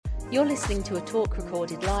You're listening to a talk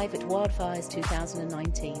recorded live at Wildfires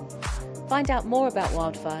 2019. Find out more about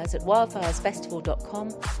Wildfires at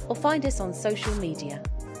wildfiresfestival.com or find us on social media.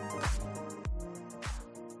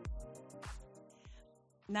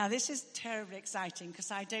 Now, this is terribly exciting because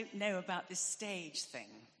I don't know about this stage thing.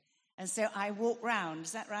 And so I walk round,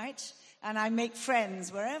 is that right? And I make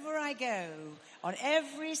friends wherever I go, on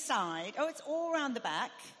every side. Oh, it's all round the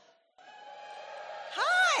back.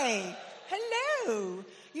 Hi! Hello!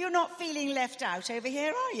 You're not feeling left out over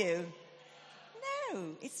here, are you?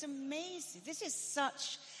 No, it's amazing. This is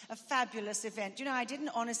such a fabulous event. You know, I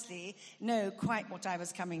didn't honestly know quite what I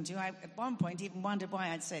was coming to. I, at one point, even wondered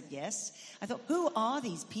why I'd said yes. I thought, who are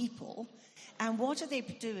these people? And what are they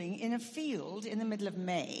doing in a field in the middle of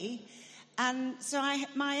May? And so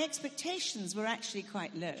my expectations were actually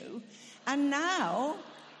quite low. And now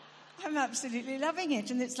I'm absolutely loving it,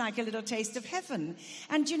 and it's like a little taste of heaven.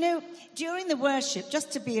 And you know, during the worship,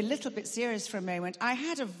 just to be a little bit serious for a moment, I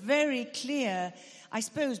had a very clear, I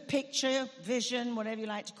suppose, picture, vision, whatever you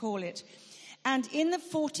like to call it. And in the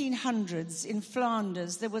 1400s in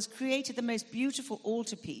Flanders, there was created the most beautiful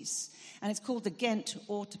altarpiece, and it's called the Ghent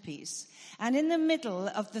altarpiece. And in the middle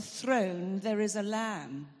of the throne, there is a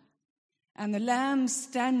lamb, and the lamb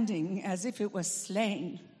standing as if it was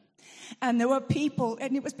slain. And there were people,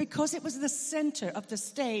 and it was because it was the center of the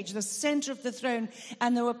stage, the center of the throne,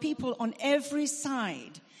 and there were people on every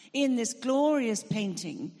side in this glorious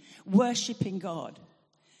painting worshiping God.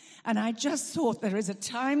 And I just thought there is a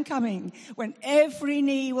time coming when every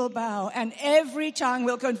knee will bow and every tongue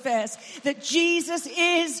will confess that Jesus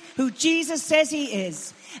is who Jesus says he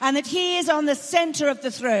is, and that he is on the center of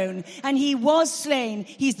the throne, and he was slain.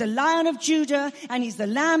 He's the Lion of Judah, and he's the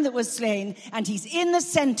Lamb that was slain, and he's in the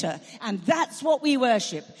center, and that's what we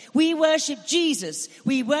worship. We worship Jesus.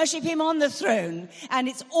 We worship him on the throne, and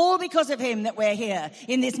it's all because of him that we're here,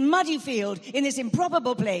 in this muddy field, in this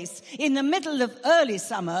improbable place, in the middle of early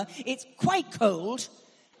summer. It's quite cold,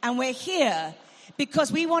 and we're here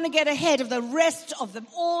because we want to get ahead of the rest of them,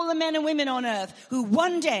 all the men and women on earth who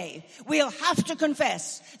one day will have to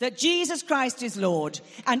confess that Jesus Christ is Lord,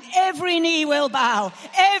 and every knee will bow.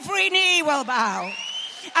 Every knee will bow.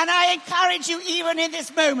 And I encourage you, even in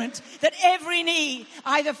this moment, that every knee,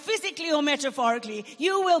 either physically or metaphorically,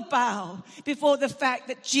 you will bow before the fact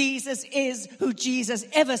that Jesus is who Jesus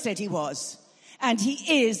ever said he was. And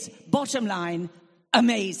he is, bottom line,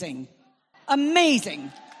 amazing.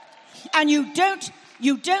 Amazing. And you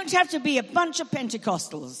don't have to be a bunch of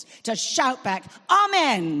Pentecostals to shout back,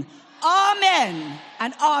 Amen, Amen,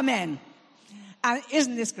 and Amen. And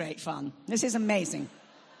isn't this great fun? This is amazing.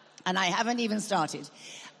 And I haven't even started.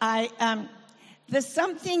 There's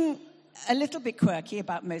something a little bit quirky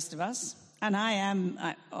about most of us. And I am,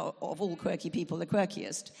 of all quirky people, the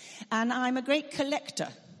quirkiest. And I'm a great collector.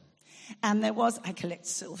 And I collect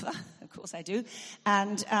silver, of course I do.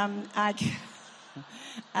 And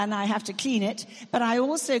I have to clean it. But I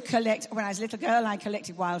also collect, when I was a little girl, I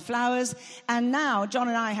collected wildflowers. And now John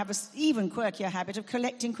and I have an even quirkier habit of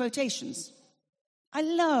collecting quotations. I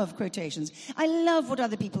love quotations. I love what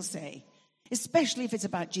other people say, especially if it's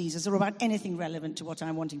about Jesus or about anything relevant to what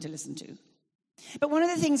I'm wanting to listen to. But one of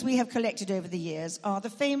the things we have collected over the years are the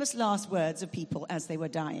famous last words of people as they were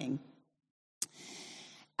dying.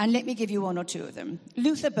 And let me give you one or two of them.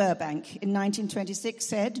 Luther Burbank in 1926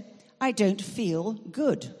 said, I don't feel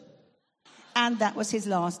good. And that was his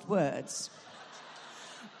last words.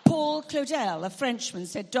 Paul Claudel, a Frenchman,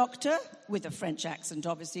 said, Doctor, with a French accent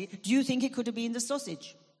obviously, do you think it could have been the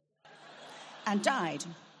sausage? And died.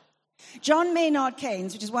 John Maynard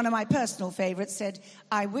Keynes, which is one of my personal favorites, said,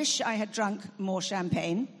 I wish I had drunk more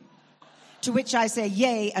champagne. To which I say,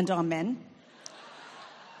 yay and amen.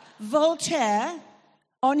 Voltaire,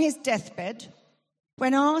 on his deathbed,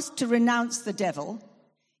 when asked to renounce the devil,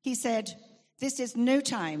 he said, this is no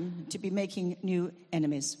time to be making new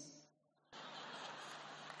enemies.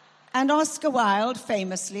 And Oscar Wilde,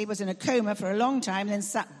 famously, was in a coma for a long time, then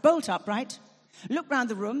sat bolt upright, looked round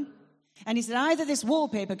the room, and he said, either this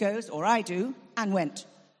wallpaper goes or I do, and went.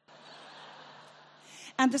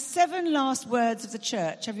 And the 7 last words of the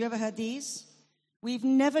church, have you ever heard these? We've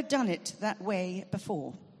never done it that way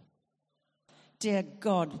before. Dear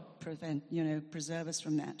God, preserve us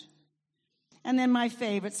from that. And then my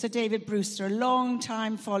favorite, Sir David Brewster, a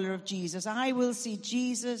long-time follower of Jesus. I will see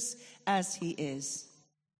Jesus as he is,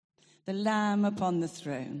 the Lamb upon the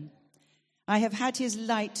throne. I have had his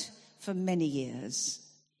light for many years.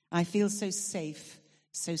 I feel so safe,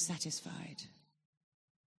 so satisfied.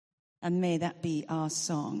 And may that be our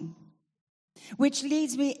song. Which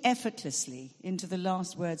leads me effortlessly into the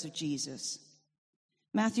last words of Jesus.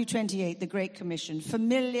 Matthew 28, the Great Commission,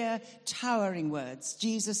 familiar, towering words.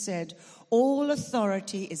 Jesus said, "All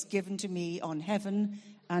authority is given to me on heaven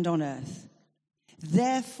and on earth.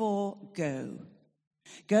 Therefore, go.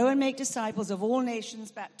 Go and make disciples of all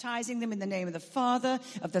nations, baptizing them in the name of the Father,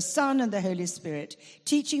 of the Son, and the Holy Spirit,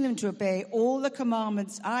 teaching them to obey all the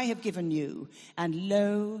commandments I have given you. And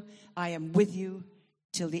lo, I am with you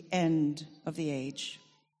till the end of the age."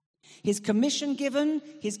 His commission given,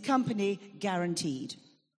 his company guaranteed.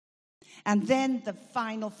 And then the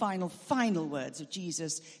final words of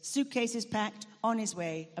Jesus, suitcases packed, on his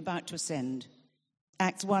way, about to ascend.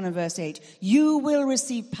 Acts 1 and verse 8, "You will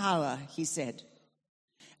receive power," he said,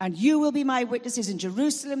 "and you will be my witnesses in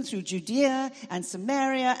Jerusalem, through Judea and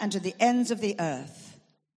Samaria, and to the ends of the earth."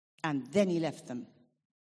 And then he left them.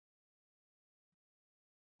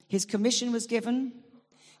 His commission was given,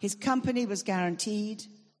 his company was guaranteed,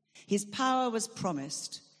 his power was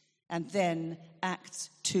promised, and then Acts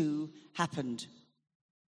 2 happened.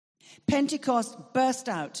 Pentecost burst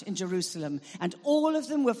out in Jerusalem, and all of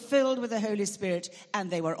them were filled with the Holy Spirit, and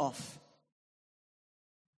they were off.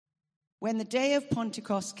 When the day of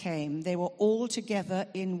Pentecost came, they were all together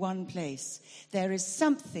in one place. There is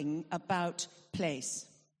something about place,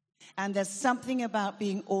 and there's something about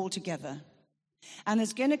being all together. And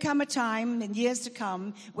there's going to come a time in years to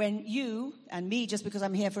come when you and me, just because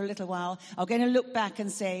I'm here for a little while, are going to look back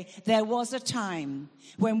and say, there was a time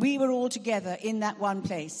when we were all together in that one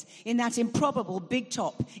place, in that improbable big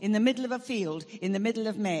top, in the middle of a field, in the middle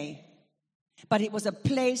of May. But it was a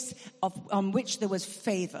place on which there was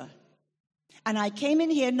favor. And I came in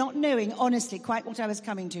here not knowing, honestly, quite what I was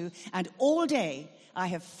coming to, and all day I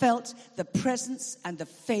have felt the presence and the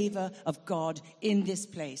favor of God in this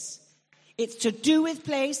place. It's to do with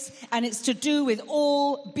place, and it's to do with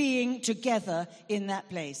all being together in that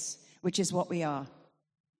place, which is what we are.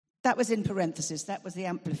 That was in parentheses. That was the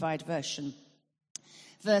amplified version.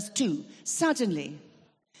 Verse 2, "Suddenly,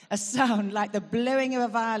 a sound like the blowing of a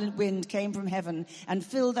violent wind came from heaven and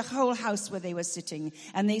filled the whole house where they were sitting.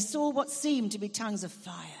 And they saw what seemed to be tongues of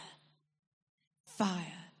fire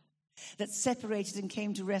that separated and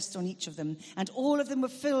came to rest on each of them. And all of them were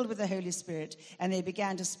filled with the Holy Spirit, and they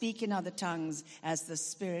began to speak in other tongues as the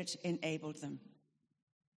Spirit enabled them."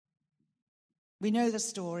 We know the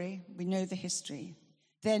story. We know the history.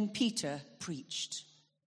 Then Peter preached.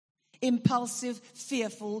 Impulsive,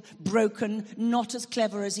 fearful, broken, not as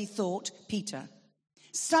clever as he thought, Peter,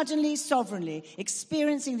 suddenly, sovereignly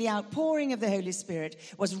experiencing the outpouring of the Holy Spirit,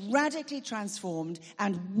 was radically transformed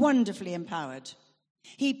and wonderfully empowered.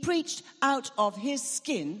 He preached out of his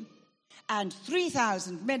skin, and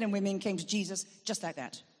 3,000 men and women came to Jesus just like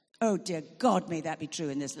that. Oh, dear God, may that be true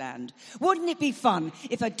in this land. Wouldn't it be fun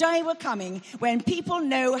if a day were coming when people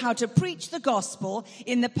know how to preach the gospel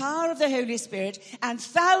in the power of the Holy Spirit, and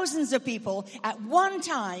thousands of people at one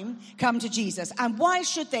time come to Jesus? And why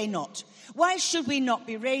should they not? Why should we not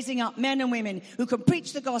be raising up men and women who can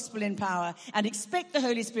preach the gospel in power and expect the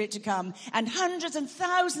Holy Spirit to come, and hundreds and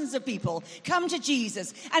thousands of people come to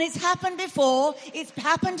Jesus? And it's happened before. It's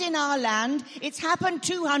happened in our land. It's happened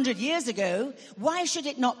 200 years ago. Why should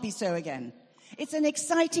it not be so again? It's an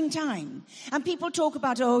exciting time. And people talk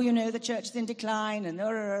about, the church is in decline, and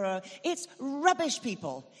it's rubbish,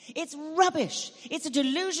 people. It's rubbish. It's a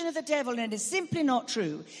delusion of the devil, and it's simply not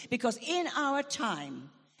true. Because in our time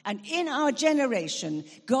and in our generation,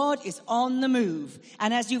 God is on the move.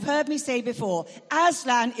 And as you've heard me say before,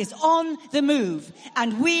 Aslan is on the move,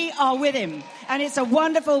 and we are with him. And it's a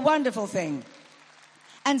wonderful, wonderful thing.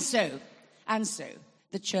 And so,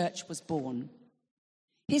 the church was born.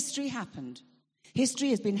 History happened. History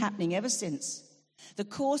has been happening ever since. The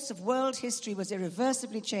course of world history was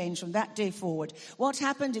irreversibly changed from that day forward. What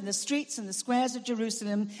happened in the streets and the squares of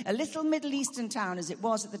Jerusalem, a little Middle Eastern town as it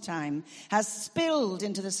was at the time, has spilled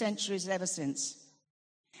into the centuries ever since.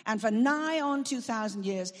 And for nigh on 2,000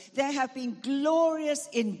 years, there have been glorious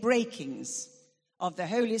inbreakings of the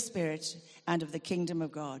Holy Spirit and of the kingdom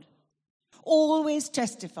of God. Always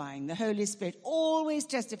testifying, the Holy Spirit, always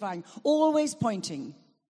testifying, always pointing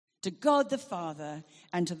to God the Father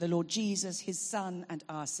and to the Lord Jesus, his Son and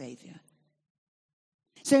our Savior.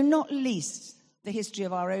 So not least the history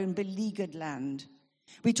of our own beleaguered land.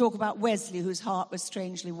 We talk about Wesley, whose heart was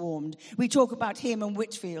strangely warmed. We talk about him and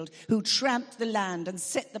Whitfield, who tramped the land and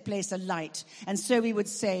set the place alight. And so we would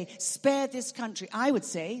say, spare this country. I would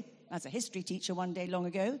say, as a history teacher one day long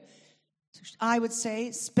ago, I would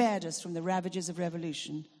say, spared us from the ravages of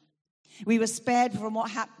revolution. We were spared from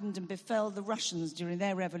what happened and befell the Russians during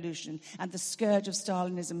their revolution and the scourge of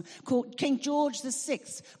Stalinism. King George VI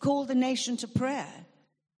called the nation to prayer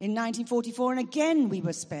in 1944, and again we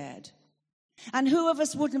were spared. And who of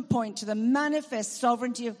us wouldn't point to the manifest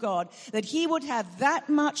sovereignty of God, that he would have that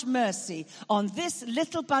much mercy on this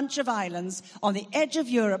little bunch of islands on the edge of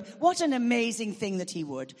Europe? What an amazing thing that he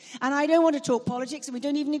would. And I don't want to talk politics, and we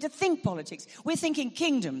don't even need to think politics. We're thinking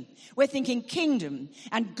kingdom. We're thinking kingdom.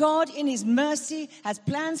 And God, in his mercy, has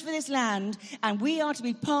plans for this land, and we are to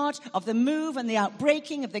be part of the move and the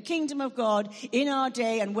outbreaking of the kingdom of God in our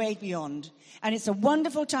day and way beyond. And it's a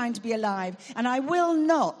wonderful time to be alive. And I will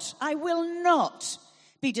not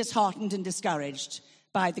be disheartened and discouraged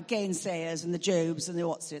by the gainsayers and the Jobs and the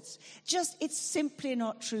whatsits. It's simply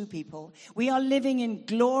not true, people. We are living in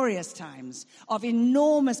glorious times of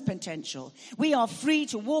enormous potential. We are free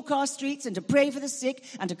to walk our streets and to pray for the sick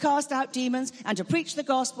and to cast out demons and to preach the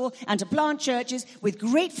gospel and to plant churches with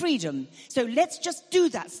great freedom. So let's just do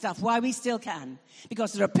that stuff while we still can.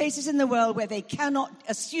 Because there are places in the world where they cannot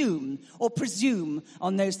assume or presume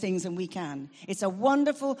on those things, and we can. It's a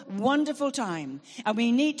wonderful, wonderful time. And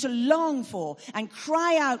we need to long for and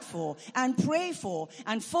cry out for and pray for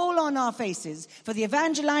and fall on our faces for the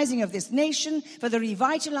evangelizing of this nation, for the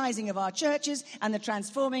revitalizing of our churches and the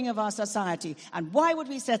transforming of our society. And why would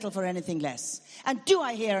we settle for anything less? And do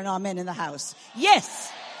I hear an amen in the house?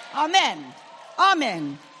 Yes. Amen.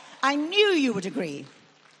 Amen. I knew you would agree.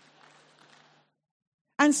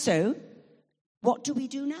 And so, what do we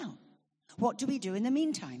do now? What do we do in the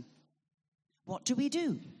meantime? What do we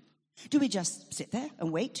do? Do we just sit there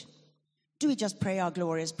and wait? Do we just pray our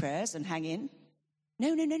glorious prayers and hang in?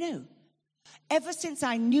 No. Ever since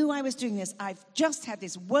I knew I was doing this, I've just had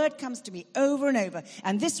this word comes to me over and over.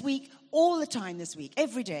 And this week, all the time this week,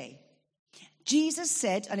 every day. Jesus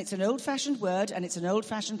said, and it's an old-fashioned word and it's an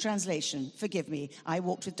old-fashioned translation. Forgive me, I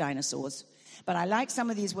walked with dinosaurs. But I like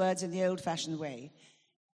some of these words in the old-fashioned way.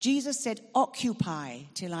 Jesus said, occupy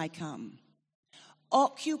till I come.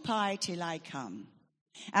 Occupy till I come.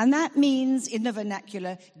 And that means, in the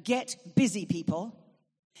vernacular, get busy, people.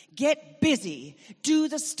 Get busy. Do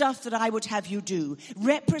the stuff that I would have you do.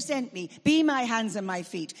 Represent me. Be my hands and my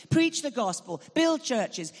feet. Preach the gospel. Build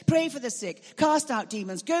churches. Pray for the sick. Cast out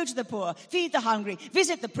demons. Go to the poor. Feed the hungry.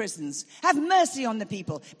 Visit the prisons. Have mercy on the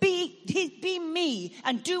people. Be me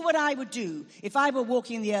and do what I would do if I were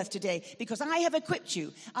walking the earth today. Because I have equipped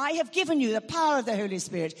you. I have given you the power of the Holy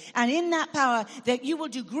Spirit. And in that power, that you will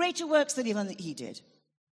do greater works than even he did.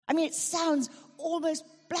 I mean, it sounds almost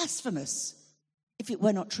blasphemous. If it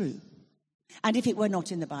were not true, and if it were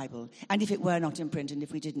not in the Bible, and if it were not in print, and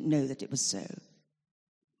if we didn't know that it was so.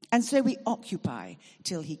 And so we occupy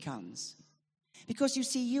till he comes. Because you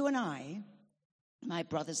see, you and I, my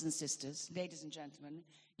brothers and sisters, ladies and gentlemen,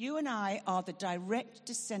 you and I are the direct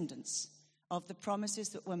descendants of the promises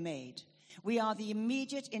that were made. We are the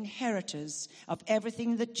immediate inheritors of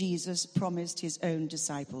everything that Jesus promised his own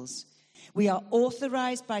disciples. We are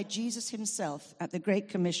authorized by Jesus himself at the Great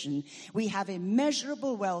Commission. We have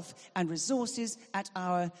immeasurable wealth and resources at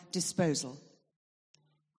our disposal.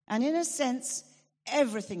 And in a sense,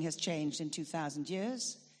 everything has changed in 2,000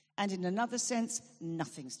 years. And in another sense,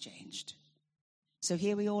 nothing's changed. So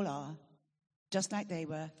here we all are, just like they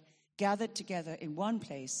were, gathered together in one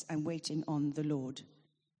place and waiting on the Lord.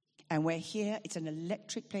 And we're here, it's an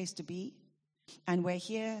electric place to be. And we're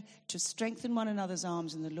here to strengthen one another's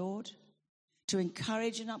arms in the Lord, to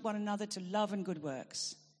encourage one another to love and good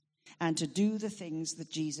works, and to do the things that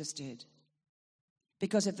Jesus did.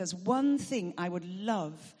 Because if there's one thing I would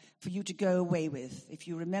love for you to go away with, if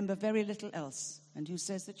you remember very little else, and who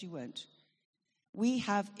says that you won't, we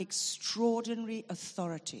have extraordinary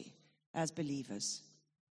authority as believers.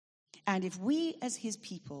 And if we as his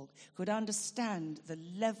people could understand the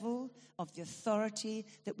level of the authority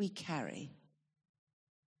that we carry,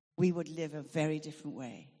 we would live a very different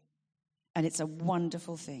way. And it's a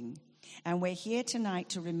wonderful thing. And we're here tonight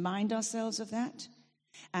to remind ourselves of that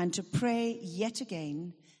and to pray yet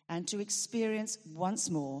again and to experience once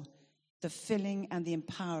more the filling and the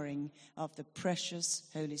empowering of the precious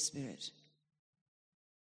Holy Spirit.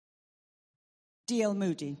 D.L.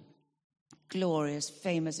 Moody, glorious,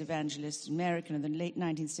 famous evangelist, American in the late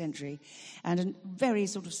 19th century, and a very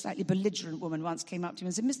sort of slightly belligerent woman once came up to him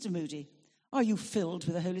and said, "Mr. Moody, are you filled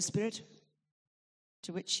with the Holy Spirit?"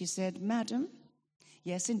 To which she said, "Madam,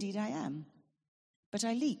 yes, indeed I am, but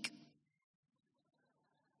I leak."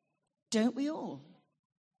 Don't we all?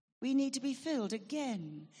 We need to be filled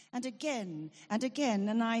again and again and again.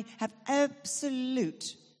 And I have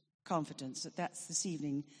absolute confidence that that's this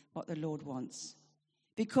evening what the Lord wants.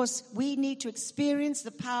 Because we need to experience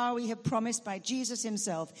the power we have promised by Jesus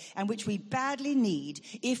himself, and which we badly need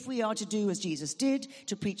if we are to do as Jesus did,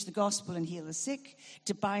 to preach the gospel and heal the sick,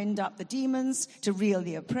 to bind up the demons, to reel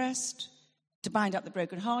the oppressed. to bind up the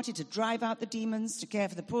brokenhearted, to drive out the demons, to care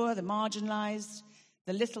for the poor, the marginalized,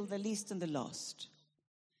 the little, the least, and the lost.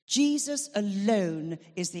 Jesus alone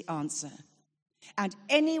is the answer. And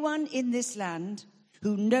anyone in this land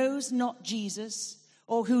who knows not Jesus,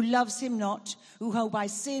 or who loves him not, who by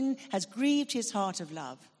sin has grieved his heart of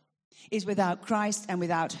love, is without Christ and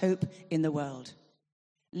without hope in the world.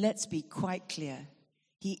 Let's be quite clear.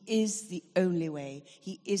 He is the only way.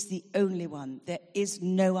 He is the only one. There is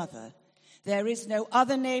no other. There is no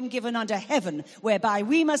other name given under heaven whereby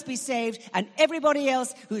we must be saved and everybody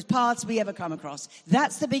else whose paths we ever come across.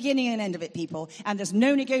 That's the beginning and end of it, people. And there's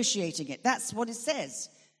no negotiating it. That's what it says.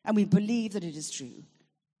 And we believe that it is true.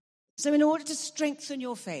 So in order to strengthen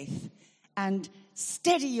your faith and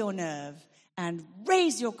steady your nerve and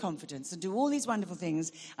raise your confidence and do all these wonderful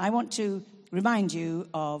things, I want to remind you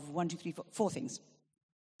of 4 things.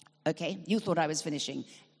 Okay, you thought I was finishing.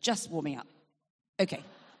 Just warming up. Okay.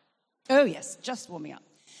 Oh, yes, just warming up.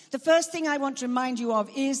 The first thing I want to remind you of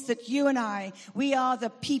is that you and I, we are the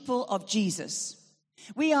people of Jesus.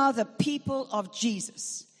 We are the people of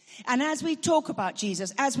Jesus. And as we talk about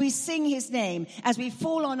Jesus, as we sing his name, as we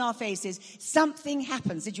fall on our faces, something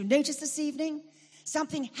happens. Did you notice this evening?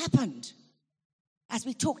 Something happened. As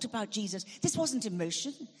we talked about Jesus, this wasn't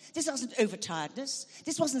emotion. This wasn't overtiredness.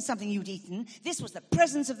 This wasn't something you'd eaten. This was the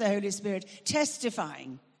presence of the Holy Spirit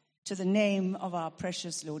testifying to the name of our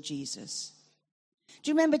precious Lord Jesus.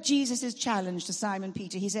 Do you remember Jesus' challenge to Simon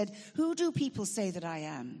Peter? He said, "Who do people say that I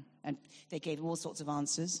am?" And they gave him all sorts of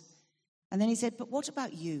answers. And then he said, "But what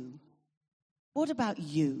about you? What about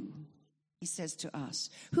you?" He says to us,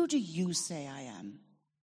 "Who do you say I am?"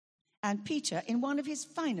 And Peter, in one of his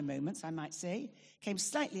finer moments, I might say, came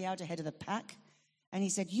slightly out ahead of the pack, and he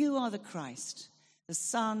said, "You are the Christ, the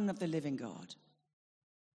Son of the living God."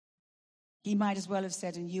 He might as well have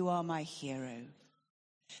said, "And you are my hero."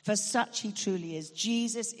 For such he truly is.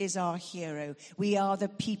 Jesus is our hero. We are the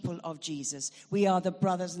people of Jesus. We are the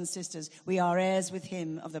brothers and sisters. We are heirs with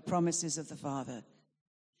him of the promises of the Father.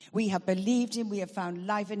 We have believed him. We have found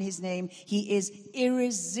life in his name. He is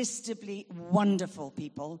irresistibly wonderful,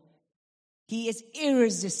 people. He is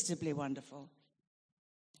irresistibly wonderful.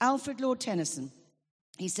 Alfred Lord Tennyson,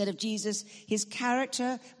 he said of Jesus, his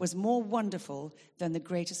character was more wonderful than the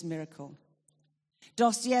greatest miracle.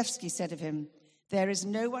 Dostoevsky said of him, "There is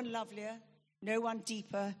no one lovelier, no one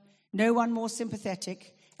deeper, no one more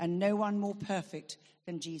sympathetic, and no one more perfect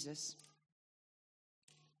than Jesus."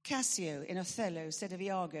 Cassio in Othello said of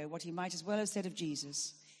Iago what he might as well have said of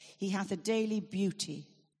Jesus. "He hath a daily beauty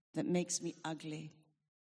that makes me ugly."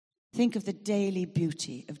 Think of the daily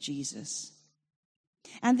beauty of Jesus.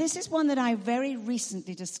 And this is one that I very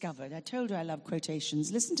recently discovered. I told you I love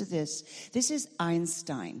quotations. Listen to this. This is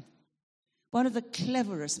Einstein, one of the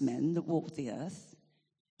cleverest men that walked the earth.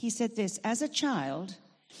 He said this: "As a child,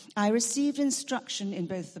 I received instruction in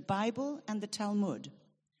both the Bible and the Talmud.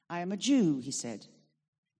 I am a Jew," he said,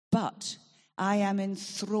 "but I am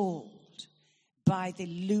enthralled by the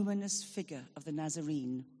luminous figure of the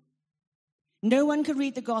Nazarene. No one can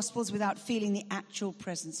read the Gospels without feeling the actual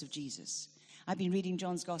presence of Jesus." I've been reading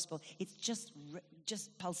John's Gospel. It just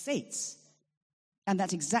pulsates. And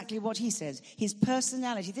that's exactly what he says. His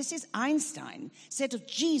personality, this is Einstein, said of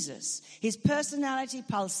Jesus, his personality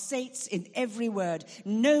pulsates in every word.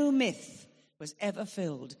 No myth was ever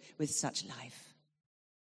filled with such life.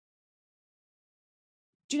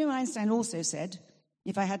 Do you know Einstein also said,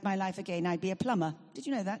 "If I had my life again, I'd be a plumber." Did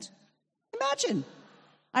you know that? Imagine.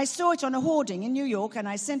 I saw it on a hoarding in New York, and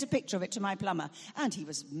I sent a picture of it to my plumber, and he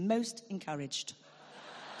was most encouraged.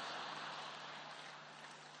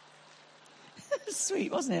 Sweet,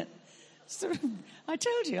 wasn't it? So, I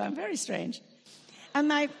told you, I'm very strange.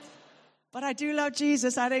 But I do love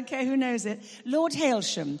Jesus. I don't care who knows it. Lord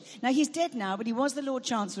Hailsham. Now, he's dead now, but he was the Lord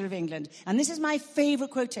Chancellor of England. And this is my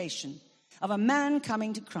favorite quotation of a man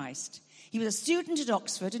coming to Christ. He was a student at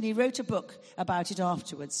Oxford, and he wrote a book about it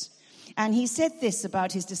afterwards. And he said this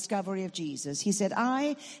about his discovery of Jesus. He said,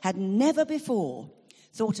 "I had never before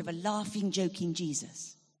thought of a laughing, joking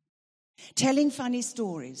Jesus, telling funny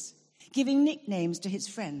stories, giving nicknames to his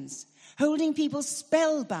friends, holding people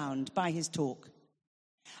spellbound by his talk.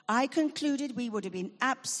 I concluded we would have been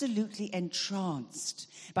absolutely entranced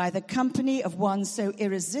by the company of one so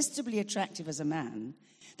irresistibly attractive as a man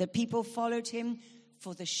that people followed him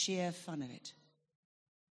for the sheer fun of it."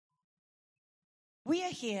 We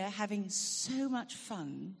are here having so much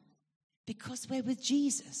fun because we're with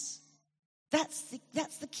Jesus. That's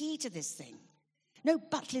the key to this thing. No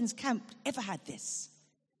Butlins camp ever had this.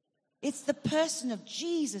 It's the person of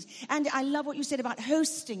Jesus. And I love what you said about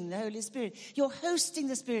hosting the Holy Spirit. You're hosting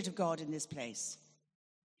the Spirit of God in this place.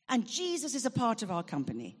 And Jesus is a part of our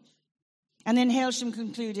company. And then Hailsham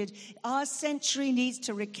concluded, our century needs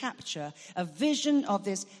to recapture a vision of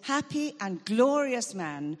this happy and glorious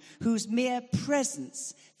man whose mere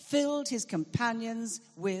presence filled his companions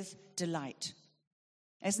with delight.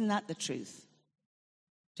 Isn't that the truth?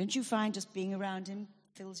 Don't you find just being around him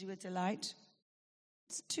fills you with delight?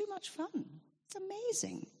 It's too much fun. It's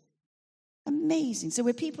amazing. Amazing. So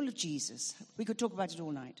we're people of Jesus. We could talk about it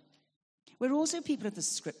all night. We're also people of the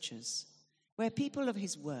scriptures. We're people of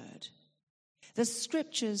his word. The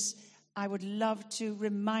scriptures, I would love to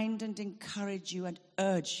remind and encourage you and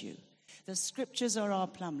urge you. The scriptures are our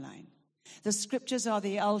plumb line. The scriptures are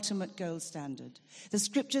the ultimate gold standard. The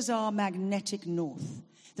scriptures are magnetic north.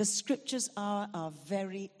 The scriptures are our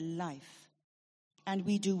very life. And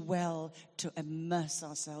we do well to immerse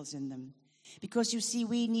ourselves in them. Because you see,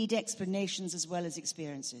 we need explanations as well as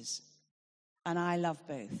experiences. And I love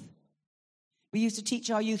both. We used to teach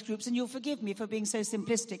our youth groups, and you'll forgive me for being so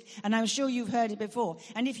simplistic, and I'm sure you've heard it before.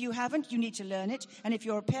 And if you haven't, you need to learn it. And if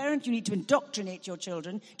you're a parent, you need to indoctrinate your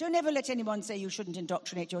children. Don't ever let anyone say you shouldn't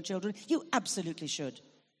indoctrinate your children. You absolutely should.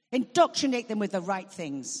 Indoctrinate them with the right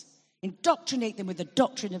things. Indoctrinate them with the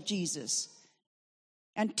doctrine of Jesus.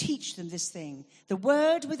 And teach them this thing. The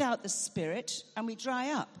word without the spirit, and we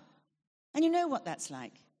dry up. And you know what that's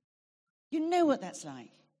like. You know what that's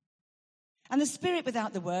like. And the spirit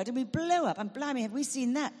without the word, and we blow up. And blimey, have we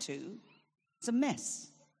seen that too? It's a mess.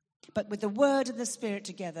 But with the word and the spirit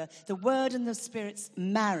together, the word and the spirit's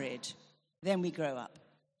married, then we grow up.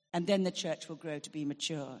 And then the church will grow to be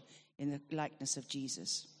mature in the likeness of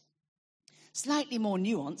Jesus. Slightly more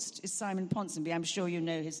nuanced is Simon Ponsonby. I'm sure you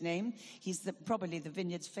know his name. He's probably the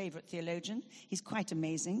Vineyard's favourite theologian. He's quite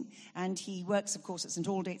amazing. And he works, of course, at St.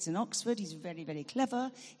 Aldate's in Oxford. He's very, very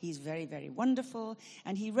clever. He's very, very wonderful.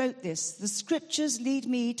 And he wrote this: the scriptures lead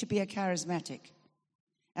me to be a charismatic,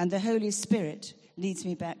 and the Holy Spirit leads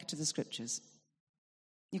me back to the scriptures.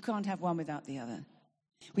 You can't have one without the other.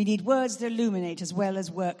 We need words that illuminate as well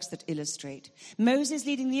as works that illustrate. Moses,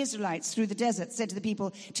 leading the Israelites through the desert, said to the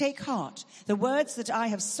people, "Take heart. The words that I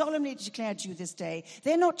have solemnly declared to you this day,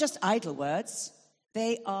 they're not just idle words.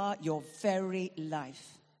 They are your very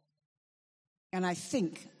life." And I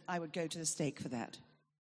think I would go to the stake for that.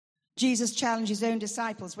 Jesus challenged his own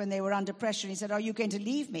disciples when they were under pressure. He said, "Are you going to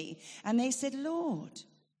leave me?" And they said, "Lord,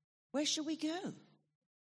 where shall we go?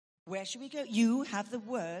 Where shall we go? You have the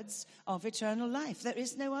words of eternal life. There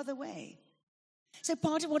is no other way." So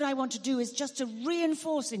part of what I want to do is just to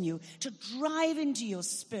reinforce in you, to drive into your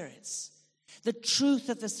spirits, the truth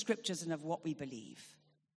of the scriptures and of what we believe.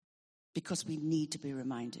 Because we need to be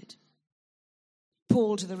reminded.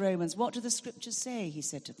 Paul to the Romans, "What do the scriptures say?" he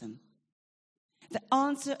said to them. The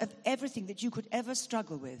answer of everything that you could ever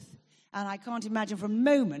struggle with. And I can't imagine for a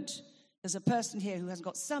moment there's a person here who has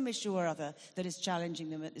got some issue or other that is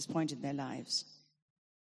challenging them at this point in their lives.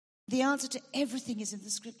 The answer to everything is in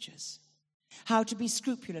the scriptures. How to be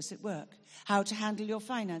scrupulous at work, how to handle your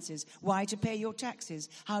finances, why to pay your taxes,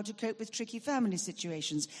 how to cope with tricky family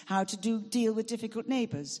situations, how to deal with difficult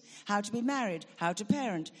neighbors, how to be married, how to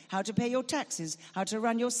parent, how to pay your taxes, how to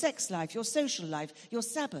run your sex life, your social life, your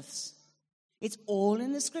Sabbaths. It's all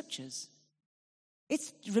in the scriptures.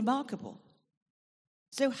 It's remarkable.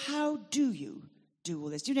 So how do you do all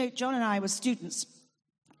this? You know, John and I were students,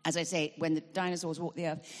 as I say, when the dinosaurs walked the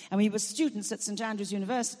earth, and we were students at St. Andrews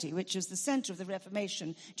University, which was the centre of the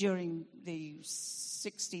Reformation during the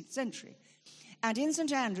 16th century. And in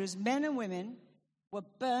St. Andrews, men and women were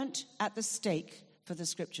burnt at the stake for the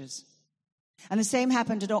scriptures. And the same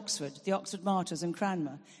happened at Oxford, the Oxford Martyrs and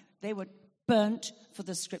Cranmer. They were burnt for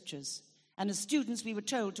the scriptures. And as students, we were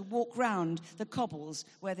told to walk round the cobbles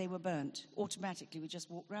where they were burnt. Automatically, we just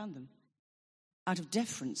walked round them out of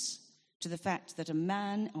deference to the fact that a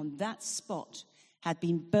man on that spot had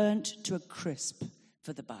been burnt to a crisp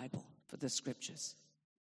for the Bible, for the scriptures.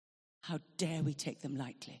 How dare we take them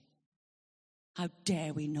lightly? How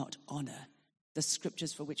dare we not honor the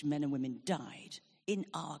scriptures for which men and women died in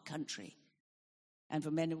our country, and for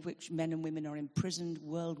which men and women are imprisoned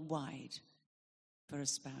worldwide for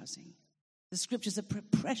espousing? The scriptures are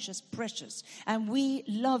precious, precious. And we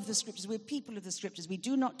love the scriptures. We're people of the scriptures. We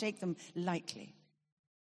do not take them lightly.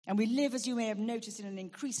 And we live, as you may have noticed, in an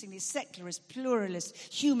increasingly secularist, pluralist,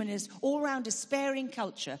 humanist, all-round despairing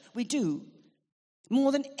culture. We do.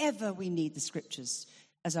 More than ever, we need the scriptures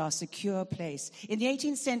as our secure place. In the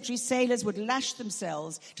 18th century, sailors would lash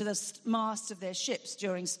themselves to the masts of their ships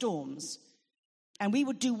during storms. And we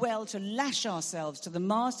would do well to lash ourselves to the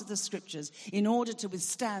mast of the scriptures in order to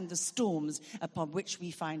withstand the storms upon which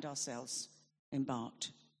we find ourselves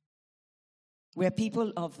embarked. We're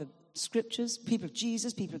people of the Scriptures, people of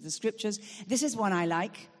Jesus, people of the Scriptures. This is one I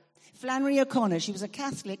like. Flannery O'Connor, she was a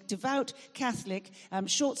Catholic, devout Catholic,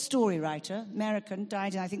 short story writer, American,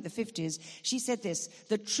 died in, I think, the 50s. She said this: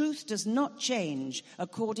 "The truth does not change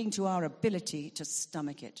according to our ability to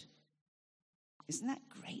stomach it." Isn't that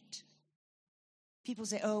great? People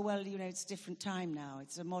say, oh, well, it's a different time now.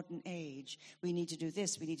 It's a modern age. We need to do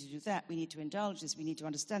this. We need to do that. We need to indulge this. We need to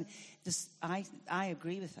understand this. I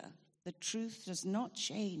agree with her. The truth does not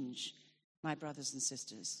change, my brothers and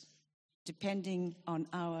sisters, depending on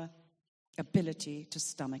our ability to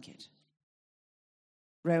stomach it.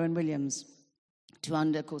 Rowan Williams,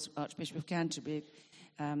 of course, Archbishop of Canterbury,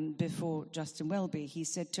 before Justin Welby, he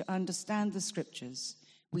said, to understand the Scriptures,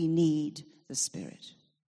 we need the Spirit.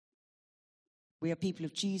 We are people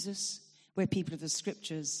of Jesus, we're people of the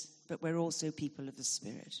Scriptures, but we're also people of the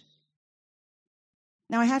Spirit.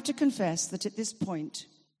 Now, I have to confess that at this point,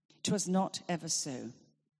 it was not ever so.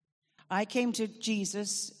 I came to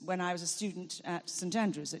Jesus when I was a student at St.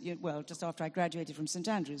 Andrews, just after I graduated from St.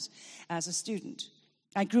 Andrews as a student.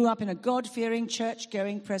 I grew up in a God-fearing,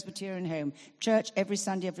 church-going Presbyterian home. Church every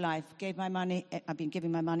Sunday of life. Gave my money. I've been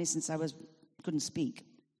giving my money since I couldn't speak.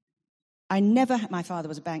 My father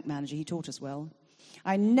was a bank manager. He taught us well.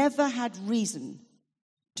 I never had reason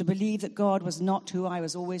to believe that God was not who I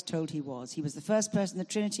was always told he was. He was the first person in the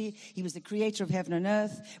Trinity. He was the creator of heaven and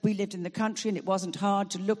earth. We lived in the country, and it wasn't hard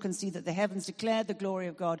to look and see that the heavens declared the glory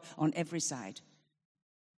of God on every side.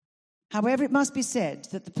 However, it must be said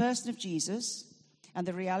that the person of Jesus and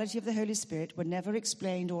the reality of the Holy Spirit were never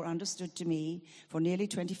explained or understood to me for nearly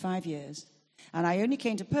 25 years. And I only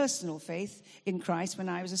came to personal faith in Christ when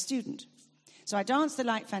I was a student. So I danced the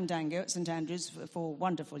light fandango at St. Andrews for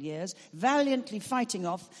wonderful years, valiantly fighting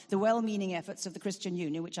off the well-meaning efforts of the Christian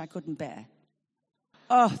Union, which I couldn't bear.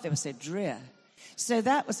 Oh, they were so drear. So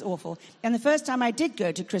that was awful. And the first time I did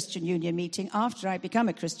go to Christian Union meeting after I'd become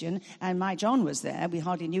a Christian, and my John was there, we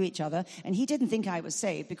hardly knew each other, and he didn't think I was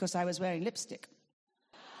saved because I was wearing lipstick.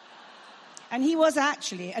 And he was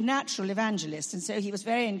actually a natural evangelist, and so he was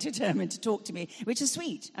very determined to talk to me, which is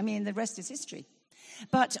sweet. I mean, the rest is history.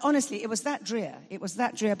 But honestly, it was that drear. It was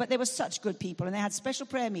that drear. But they were such good people, and they had special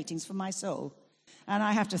prayer meetings for my soul. And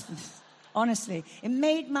I have to, honestly, it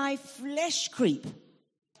made my flesh creep.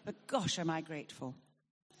 But gosh, am I grateful.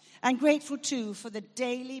 And grateful, too, for the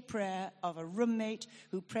daily prayer of a roommate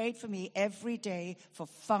who prayed for me every day for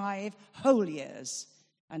 5 whole years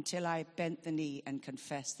until I bent the knee and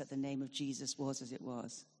confessed that the name of Jesus was as it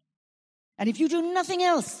was. And if you do nothing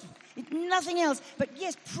else, but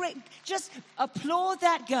yes, pray, just applaud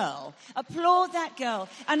that girl,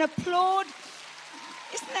 and applaud,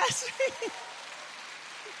 isn't that sweet?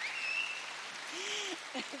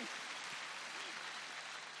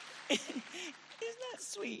 Isn't that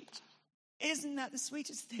sweet? Isn't that the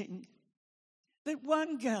sweetest thing? That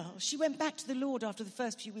one girl, she went back to the Lord after the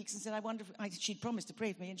first few weeks and said, she'd promised to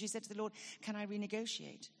pray for me, and she said to the Lord, can I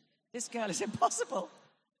renegotiate? This girl is impossible.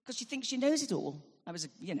 Because she thinks she knows it all. I'd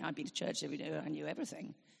been to church every day, I knew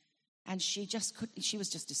everything. And she was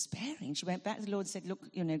just despairing. She went back to the Lord and said, look,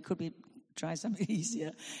 could we try something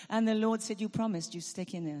easier? And the Lord said, you promised, you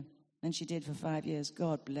stick in there. And she did for 5 years.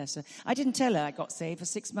 God bless her. I didn't tell her I got saved for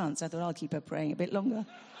 6 months. I thought I'll keep her praying a bit longer.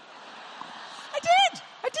 I did.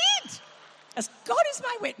 As God is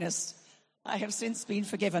my witness, I have since been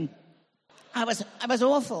forgiven. I was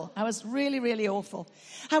awful. I was really, really awful.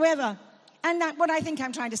 However, what I think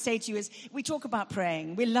I'm trying to say to you is, we talk about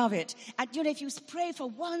praying. We love it. And, if you pray for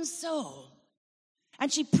one soul,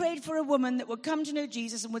 and she prayed for a woman that would come to know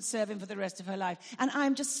Jesus and would serve him for the rest of her life. And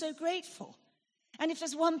I'm just so grateful. And if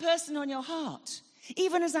there's one person on your heart,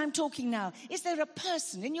 even as I'm talking now, is there a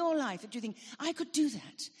person in your life that you think, I could do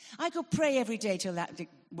that? I could pray every day till that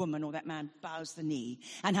woman or that man bows the knee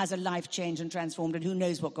and has a life changed and transformed, and who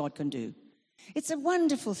knows what God can do. It's a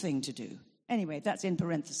wonderful thing to do. Anyway, that's in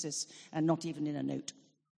parenthesis and not even in a note.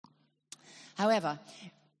 However,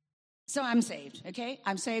 so I'm saved, okay?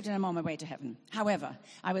 I'm saved and I'm on my way to heaven. However,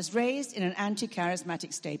 I was raised in an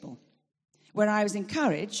anti-charismatic stable where I was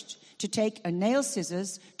encouraged to take a nail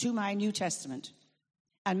scissors to my New Testament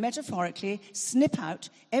and metaphorically snip out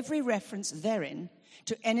every reference therein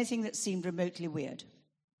to anything that seemed remotely weird.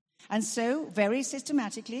 And so, very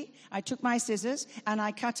systematically, I took my scissors and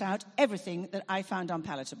I cut out everything that I found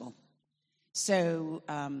unpalatable. So,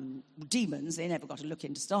 demons, they never got a look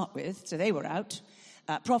in to start with, so they were out.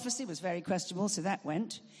 Prophecy was very questionable, so that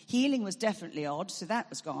went. Healing was definitely odd, so that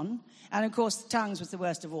was gone. And, of course, tongues was the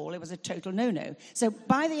worst of all. It was a total no-no. So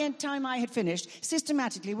by the end time I had finished,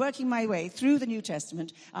 systematically working my way through the New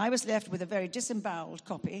Testament, I was left with a very disemboweled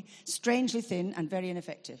copy, strangely thin and very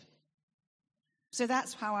ineffective. So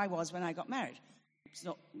that's how I was when I got married.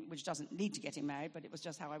 Which doesn't lead to getting married, but it was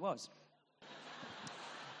just how I was.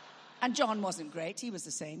 And John wasn't great. He was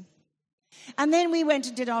the same. And then we went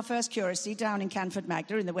and did our first curacy down in Canford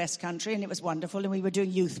Magna in the West Country, and it was wonderful, and we were doing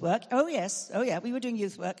youth work. Oh, yeah, we were doing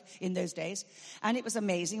youth work in those days, and it was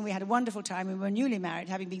amazing. We had a wonderful time. We were newly married,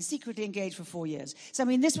 having been secretly engaged for 4 years. So, I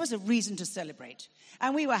mean, this was a reason to celebrate.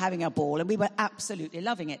 And we were having a ball, and we were absolutely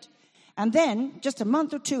loving it. And then, just a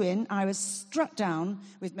month or two in, I was struck down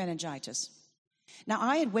with meningitis. Now,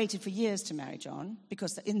 I had waited for years to marry John,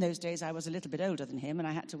 because in those days I was a little bit older than him, and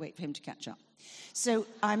I had to wait for him to catch up. So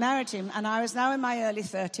I married him, and I was now in my early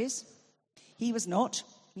 30s. He was not.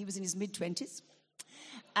 He was in his mid-20s.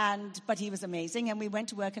 But he was amazing, and we went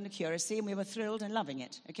to work in the curacy, and we were thrilled and loving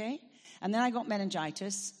it, okay? And then I got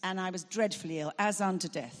meningitis, and I was dreadfully ill, as unto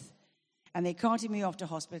death. And they carted me off to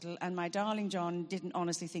hospital, and my darling John didn't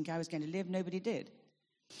honestly think I was going to live. Nobody did.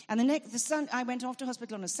 And I went off to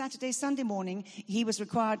hospital on a Saturday. Sunday morning, he was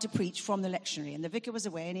required to preach from the lectionary, and the vicar was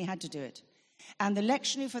away, and he had to do it. And the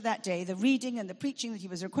lectionary for that day, the reading and the preaching that he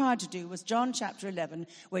was required to do, was John chapter 11,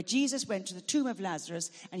 where Jesus went to the tomb of Lazarus,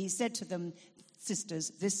 and he said to them,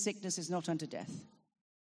 "Sisters, this sickness is not unto death."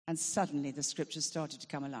 And suddenly the scriptures started to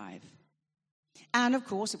come alive. And, of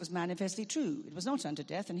course, it was manifestly true. It was not unto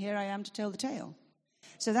death, and here I am to tell the tale.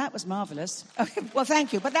 So that was marvelous. Okay, well,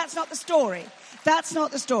 thank you, but that's not the story. That's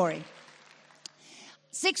not the story.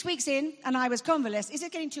 6 weeks in, and I was convalescent. Is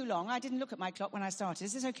it getting too long? I didn't look at my clock when I started.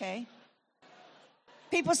 Is this okay?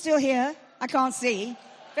 People still here? I can't see.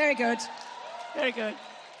 Very good. Very good.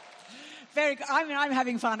 Very good. I mean, I'm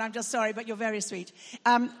having fun. I'm just sorry, but you're very sweet.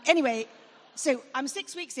 Anyway, so I'm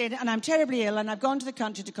 6 weeks in, and I'm terribly ill, and I've gone to the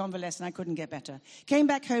country to convalesce, and I couldn't get better. Came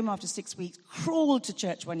back home after 6 weeks, crawled to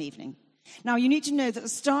church one evening. Now, you need to know that the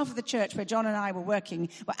staff of the church where John and I were working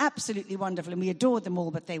were absolutely wonderful, and we adored them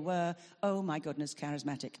all, but they were, oh my goodness,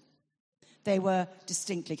 charismatic. They were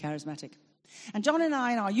distinctly charismatic. And John and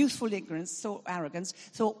I, in our youthful arrogance,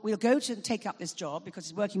 thought we'll go to take up this job because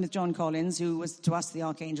he's working with John Collins, who was to us the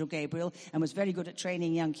Archangel Gabriel and was very good at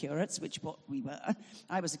training young curates, which what we were.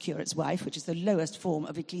 I was a curate's wife, which is the lowest form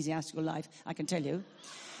of ecclesiastical life, I can tell you.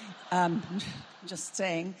 Just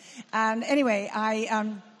saying. And anyway,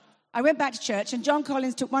 I went back to church, and John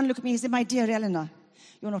Collins took one look at me. He said, "My dear Eleanor,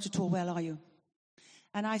 you're not at all well, are you?"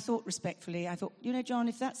 And I thought respectfully, you know, John,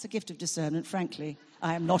 if that's a gift of discernment, frankly,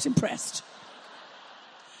 I am not impressed.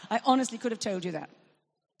 I honestly could have told you that.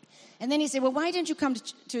 And then he said, "Well, why don't you come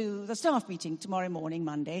to the staff meeting tomorrow morning,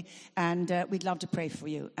 Monday, and we'd love to pray for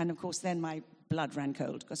you." And, of course, then my blood ran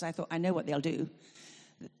cold, because I thought, I know what they'll do.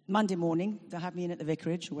 Monday morning, they'll have me in at the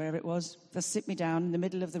vicarage, or wherever it was. They'll sit me down in the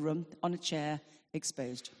middle of the room on a chair,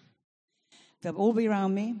 exposed. They'll all be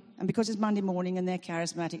around me, and because it's Monday morning and they're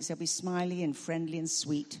charismatics, they'll be smiley and friendly and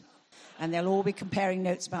sweet. And they'll all be comparing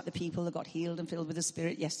notes about the people that got healed and filled with the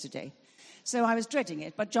Spirit yesterday. So I was dreading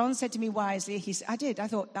it. But John said to me wisely, I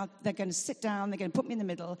thought, now they're going to sit down, they're going to put me in the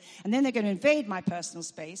middle, and then they're going to invade my personal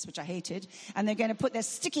space, which I hated, and they're going to put their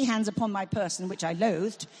sticky hands upon my person, which I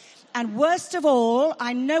loathed. And worst of all,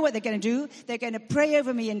 I know what they're going to do. They're going to pray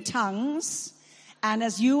over me in tongues. And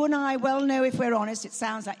as you and I well know, if we're honest, it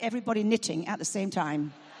sounds like everybody knitting at the same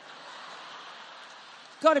time.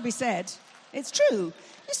 Got to be said. It's true.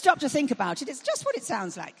 You stop to think about it. It's just what it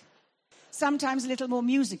sounds like. Sometimes a little more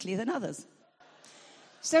musically than others.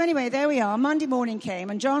 So anyway, there we are. Monday morning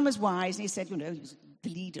came, and John was wise, and he said, you know, he was the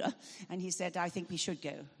leader, and he said, "I think we should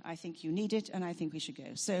go. I think you need it, and I think we should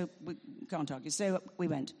go." So we can't argue. So we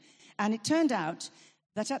went. And it turned out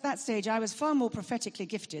that at that stage, I was far more prophetically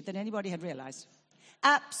gifted than anybody had realized.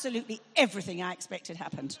 Absolutely everything I expected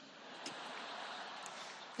happened.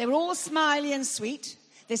 They were all smiley and sweet.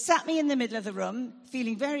 They sat me in the middle of the room,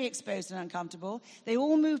 feeling very exposed and uncomfortable. They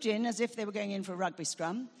all moved in as if they were going in for a rugby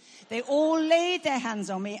scrum. They all laid their hands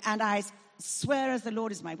on me, and I swear as the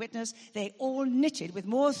Lord is my witness, they all knitted with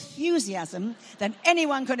more enthusiasm than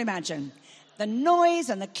anyone could imagine. The noise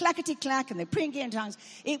and the clackety-clack and the prinking in tongues,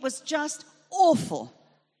 it was just awful.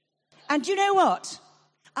 And you know what?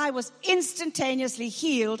 I was instantaneously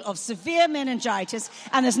healed of severe meningitis,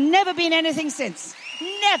 and there's never been anything since.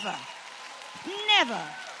 Never. Never.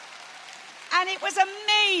 And it was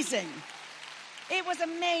amazing. It was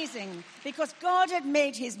amazing because God had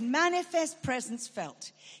made his manifest presence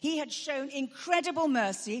felt. He had shown incredible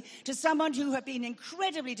mercy to someone who had been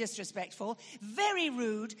incredibly disrespectful, very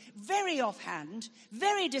rude, very offhand,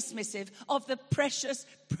 very dismissive of the precious,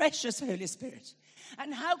 precious Holy Spirit.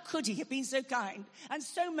 And how could he have been so kind and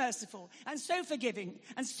so merciful and so forgiving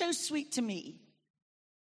and so sweet to me?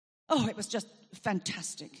 Oh, it was just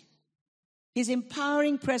fantastic. His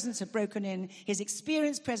empowering presence had broken in. His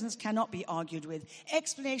experienced presence cannot be argued with.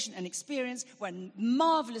 Explanation and experience were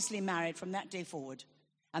marvelously married from that day forward.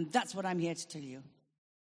 And that's what I'm here to tell you.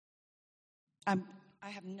 I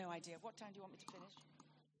have no idea. What time do you want me to finish?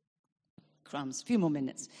 Crumbs. A few more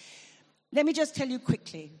minutes. Let me just tell you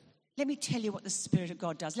quickly. Let me tell you what the Spirit of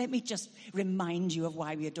God does. Let me just remind you of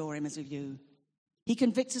why we adore him as we do. He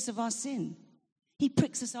convicts us of our sin. He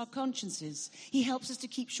pricks us our consciences. He helps us to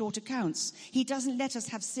keep short accounts. He doesn't let us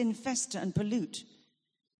have sin fester and pollute.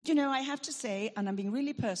 Do you know, I have to say, and I'm being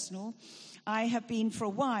really personal, I have been for a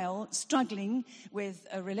while struggling with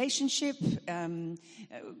a relationship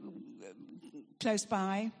close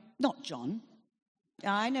by. Not John.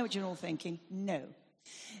 I know what you're all thinking. No.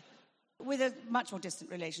 With a much more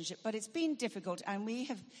distant relationship. But it's been difficult, and we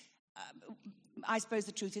have, I suppose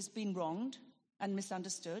the truth is, been wronged and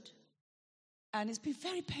misunderstood. And it's been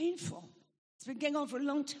very painful. It's been going on for a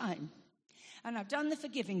long time. And I've done the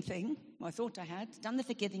forgiving thing. Well, I thought I had done the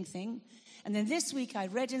forgiving thing. And then this week I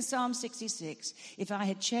read in Psalm 66, if I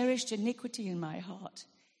had cherished iniquity in my heart,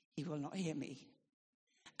 he will not hear me.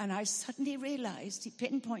 And I suddenly realized he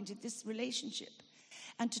pinpointed this relationship.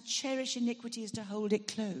 And to cherish iniquity is to hold it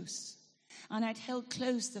close. And I'd held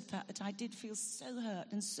close the fact that I did feel so hurt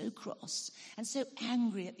and so cross and so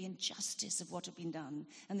angry at the injustice of what had been done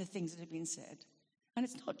and the things that had been said. And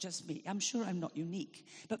it's not just me. I'm sure I'm not unique.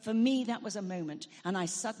 But for me, that was a moment. And I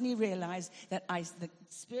suddenly realized that the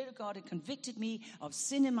Spirit of God had convicted me of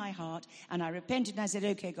sin in my heart. And I repented and I said,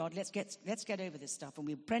 okay, God, let's get over this stuff. And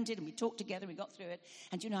we repented and we talked together. We got through it.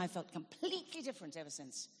 And, you know, I felt completely different ever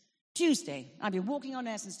since. Tuesday. I've been walking on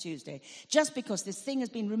air since Tuesday. Just because this thing has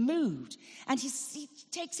been removed. And he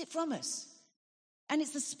takes it from us. And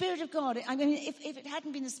it's the Spirit of God. I mean, if it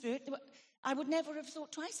hadn't been the Spirit, I would never have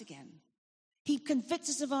thought twice again. He convicts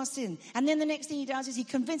us of our sin. And then the next thing he does is he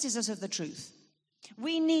convinces us of the truth.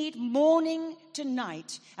 We need morning to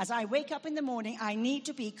night. As I wake up in the morning, I need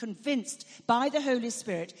to be convinced by the Holy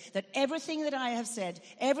Spirit that everything that I have said,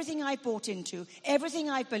 everything I've bought into,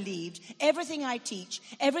 everything I've believed, everything I teach,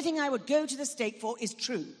 everything I would go to the stake for is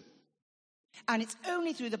true. And it's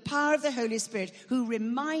only through the power of the Holy Spirit who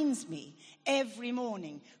reminds me every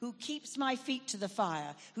morning, who keeps my feet to the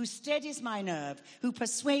fire, who steadies my nerve, who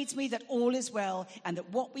persuades me that all is well and that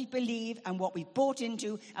what we believe and what we've bought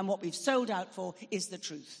into and what we've sold out for is the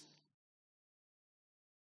truth.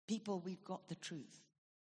 People, we've got the truth.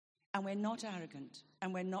 And we're not arrogant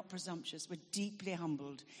and we're not presumptuous. We're deeply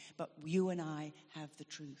humbled. But you and I have the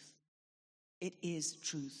truth. It is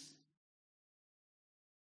truth.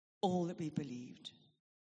 All that we believed.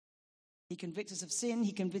 He convicts us of sin.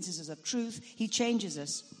 He convinces us of truth. He changes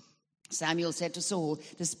us. Samuel said to Saul,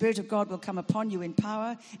 the Spirit of God will come upon you in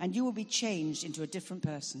power, and you will be changed into a different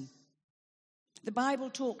person. The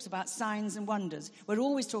Bible talks about signs and wonders. We're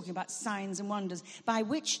always talking about signs and wonders, by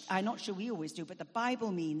which, I'm not sure we always do, but the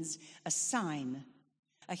Bible means a sign,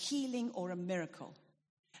 a healing or a miracle.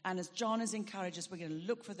 And as John has encouraged us, we're going to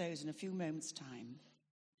look for those in a few moments' time.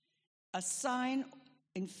 A sign,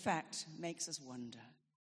 in fact, makes us wonder.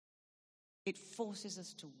 It forces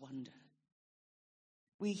us to wonder.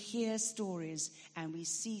 We hear stories and we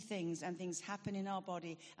see things and things happen in our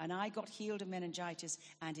body. And I got healed of meningitis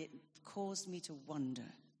and it caused me to wonder.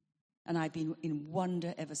 And I've been in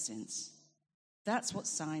wonder ever since. That's what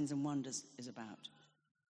signs and wonders is about.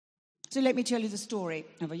 So let me tell you the story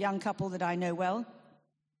of a young couple that I know well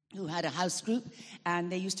who had a house group,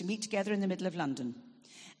 and they used to meet together in the middle of London.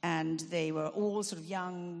 And they were all sort of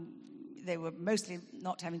young. They were mostly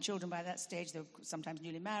not having children by that stage. They were sometimes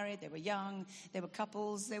newly married. They were young. They were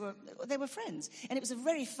couples. They were friends. And it was a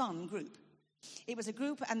very fun group. It was a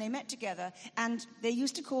group, and they met together, and they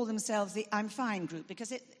used to call themselves the I'm Fine group, because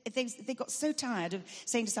they got so tired of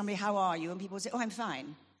saying to somebody, how are you? And people would say, oh, I'm fine.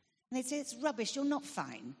 And they'd say, it's rubbish. You're not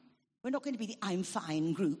fine. We're not going to be the I'm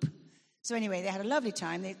Fine group. So anyway, they had a lovely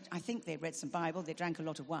time. I think they read some Bible. They drank a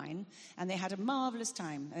lot of wine, and they had a marvelous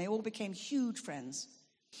time. And they all became huge friends.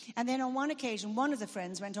 And then on one occasion, one of the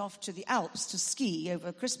friends went off to the Alps to ski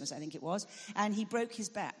over Christmas, I think it was, and he broke his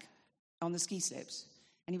back on the ski slopes.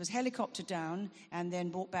 And he was helicoptered down and then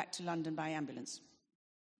brought back to London by ambulance.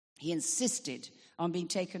 He insisted on being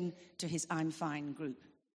taken to his I'm Fine group.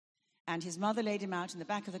 And his mother laid him out in the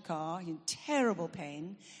back of the car in terrible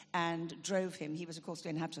pain and drove him. He was, of course,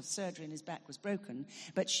 going to have to have surgery and his back was broken.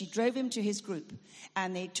 But she drove him to his group,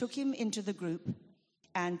 and they took him into the group,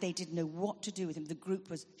 and they didn't know what to do with him. The group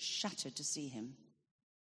was shattered to see him.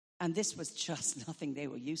 And this was just nothing they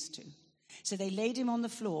were used to. So they laid him on the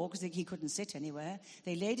floor because he couldn't sit anywhere.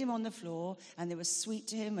 They laid him on the floor and they were sweet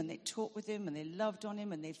to him and they talked with him and they loved on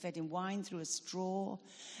him and they fed him wine through a straw.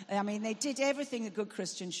 I mean, they did everything a good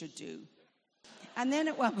Christian should do. And then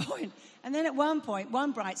at one point,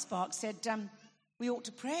 one bright spark said, we ought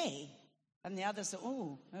to pray. And the others said,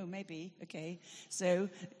 oh, maybe, okay. So,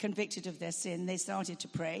 convicted of their sin, they started to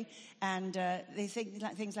pray. And they think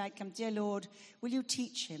things like, dear Lord, will you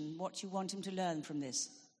teach him what you want him to learn from this?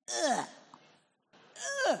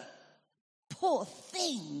 Poor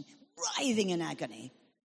thing, writhing in agony.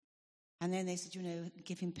 And then they said,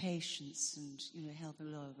 give him patience and, help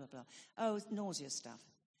him, blah, blah, blah. Oh, nauseous stuff.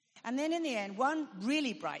 And then in the end, one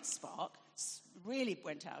really bright spark really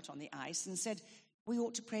went out on the ice and said, we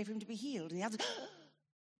ought to pray for him to be healed. And the others,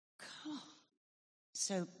 come on.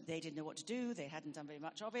 So they didn't know what to do. They hadn't done very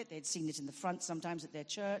much of it. They'd seen it in the front sometimes at their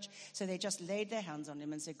church. So they just laid their hands on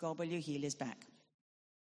him and said, God, will you heal his back?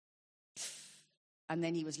 And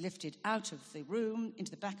then he was lifted out of the room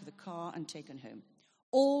into the back of the car and taken home.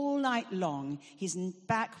 All night long, his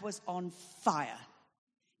back was on fire.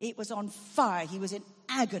 It was on fire. He was in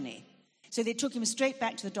agony. So they took him straight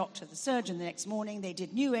back to the doctor, the surgeon, the next morning. They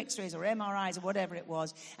did new x-rays or MRIs or whatever it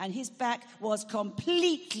was. And his back was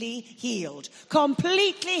completely healed.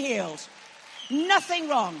 Completely healed. Nothing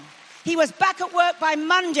wrong. He was back at work by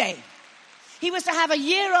Monday. He was to have a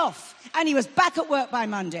year off, and he was back at work by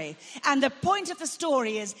Monday. And the point of the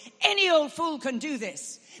story is, any old fool can do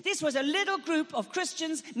this. This was a little group of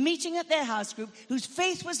Christians meeting at their house group whose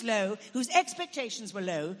faith was low, whose expectations were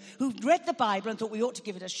low, who read the Bible and thought we ought to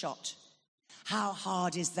give it a shot. How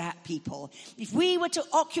hard is that, people? If we were to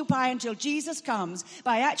occupy until Jesus comes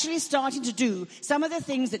by actually starting to do some of the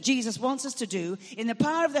things that Jesus wants us to do in the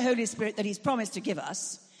power of the Holy Spirit that he's promised to give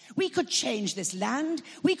us, we could change this land.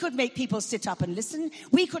 We could make people sit up and listen.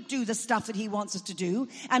 We could do the stuff that he wants us to do.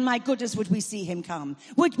 And my goodness, would we see him come?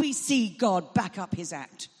 Would we see God back up his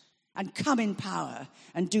act and come in power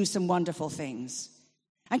and do some wonderful things?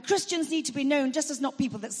 And Christians need to be known just as not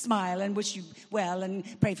people that smile and wish you well and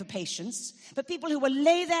pray for patience, but people who will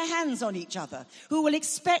lay their hands on each other, who will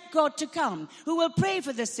expect God to come, who will pray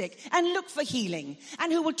for the sick and look for healing,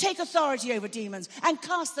 and who will take authority over demons and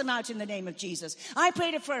cast them out in the name of Jesus. I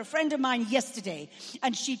prayed for a friend of mine yesterday,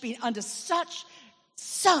 and she'd been under such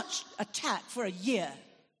attack for a year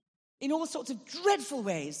in all sorts of dreadful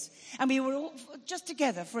ways. And we were all just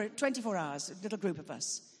together for 24 hours, a little group of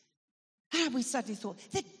us. And we suddenly thought,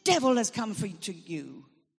 the devil has come to you.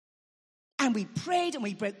 And we prayed and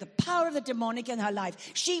we broke the power of the demonic in her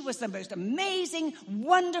life. She was the most amazing,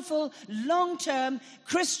 wonderful, long-term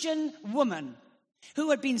Christian woman who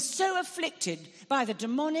had been so afflicted by the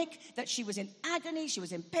demonic that she was in agony, she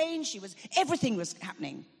was in pain, everything was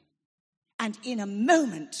happening. And in a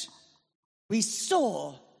moment, we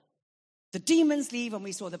saw the demons leave and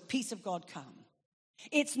we saw the peace of God come.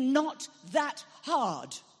 It's not that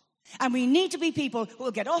hard. And we need to be people who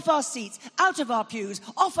will get off our seats, out of our pews,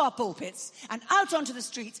 off our pulpits, and out onto the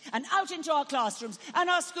streets, and out into our classrooms, and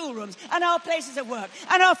our schoolrooms, and our places of work,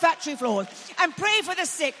 and our factory floors, and pray for the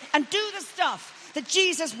sick, and do the stuff that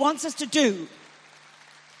Jesus wants us to do.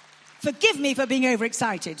 Forgive me for being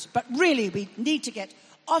overexcited, but really we need to get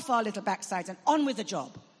off our little backsides and on with the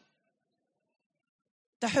job.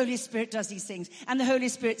 The Holy Spirit does these things, and the Holy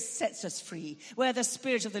Spirit sets us free. Where the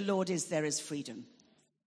Spirit of the Lord is, there is freedom.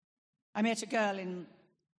 I met a girl in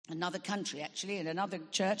another country, actually, in another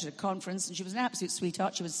church at a conference, and she was an absolute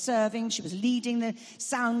sweetheart. She was serving, she was leading the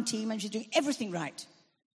sound team, and she was doing everything right.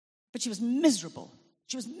 But she was miserable.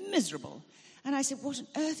 She was miserable. And I said, what on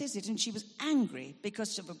earth is it? And she was angry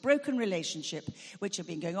because of a broken relationship which had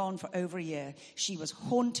been going on for over a year. She was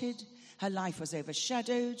haunted, her life was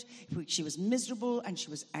overshadowed, she was miserable, and she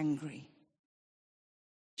was angry.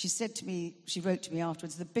 She said to me, she wrote to me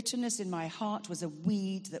afterwards, the bitterness in my heart was a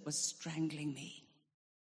weed that was strangling me.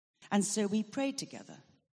 And so we prayed together.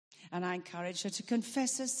 And I encouraged her to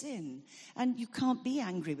confess her sin. And you can't be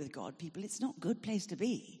angry with God, people. It's not a good place to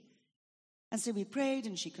be. And so we prayed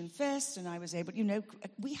and she confessed and I was able,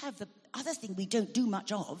 we have the other thing we don't do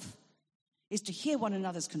much of is to hear one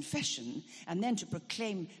another's confession and then to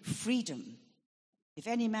proclaim freedom. If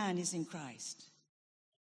any man is in Christ.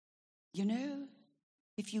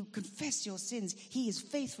 If you confess your sins, he is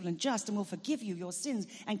faithful and just and will forgive you your sins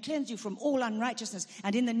and cleanse you from all unrighteousness.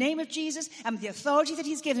 And in the name of Jesus and the authority that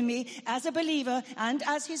he's given me as a believer and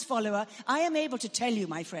as his follower, I am able to tell you,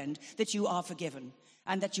 my friend, that you are forgiven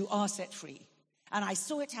and that you are set free. And I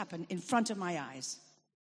saw it happen in front of my eyes.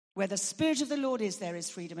 Where the Spirit of the Lord is, there is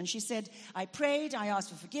freedom. And she said, I prayed, I asked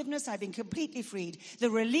for forgiveness, I've been completely freed. The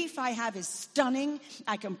relief I have is stunning.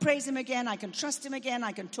 I can praise him again, I can trust him again,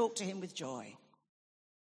 I can talk to him with joy.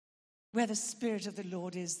 Where the Spirit of the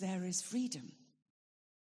Lord is, there is freedom.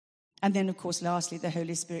 And then, of course, lastly, the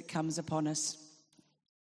Holy Spirit comes upon us.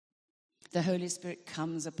 The Holy Spirit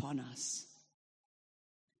comes upon us.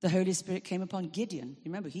 The Holy Spirit came upon Gideon.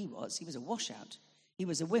 You remember who he was? He was a washout. He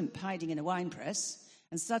was a wimp hiding in a wine press.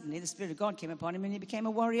 And suddenly the Spirit of God came upon him and he became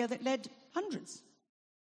a warrior that led hundreds.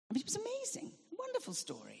 I mean, it was amazing. Wonderful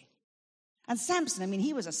story. And Samson, I mean,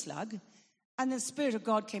 he was a slug. And the Spirit of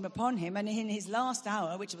God came upon him. And in his last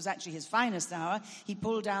hour, which was actually his finest hour, he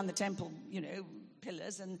pulled down the temple,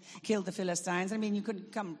 pillars and killed the Philistines. I mean, you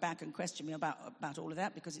couldn't come back and question me about all of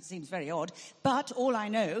that because it seems very odd. But all I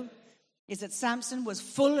know is that Samson was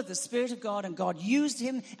full of the Spirit of God and God used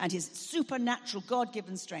him and his supernatural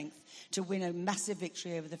God-given strength to win a massive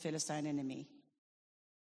victory over the Philistine enemy.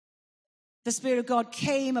 The Spirit of God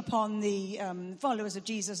came upon the followers of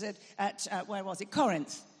Jesus at where was it?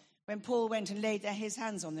 Corinth. When Paul went and laid his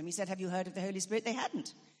hands on them, he said, have you heard of the Holy Spirit? They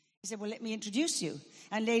hadn't. He said, well, let me introduce you.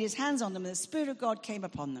 And laid his hands on them, and the Spirit of God came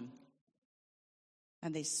upon them.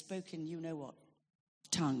 And they spoke in you-know-what?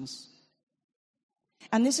 Tongues.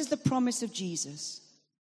 And this is the promise of Jesus.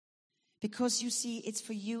 Because, you see, it's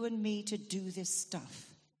for you and me to do this stuff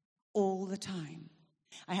all the time.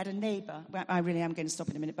 I had a neighbor. Well, I really am going to stop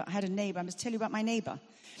in a minute, but I had a neighbor. I must tell you about my neighbor.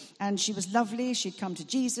 And she was lovely. She'd come to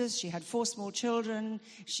Jesus. She had 4 small children.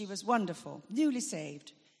 She was wonderful, newly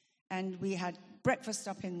saved. And we had breakfast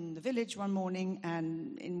up in the village one morning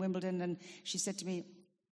and in Wimbledon, and she said to me,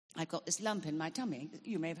 I've got this lump in my tummy.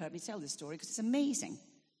 You may have heard me tell this story because it's amazing.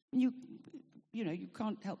 And you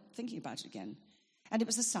can't help thinking about it again. And it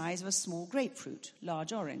was the size of a small grapefruit,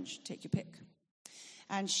 large orange, take your pick.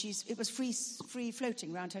 And it was free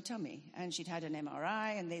floating around her tummy. And she'd had an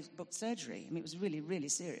MRI and they booked surgery. I mean, it was really, really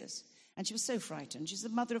serious. And she was so frightened. She's the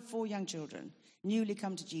mother of 4 young children, newly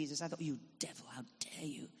come to Jesus. I thought, you devil, how dare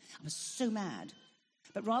you? I was so mad.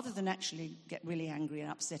 But rather than actually get really angry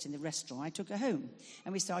and upset in the restaurant, I took her home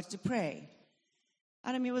and we started to pray.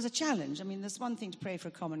 And I mean, it was a challenge. I mean, there's one thing to pray for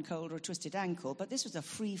a common cold or a twisted ankle, but this was a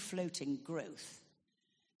free-floating growth.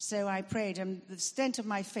 So I prayed, and the extent of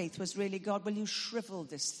my faith was really, God, will you shrivel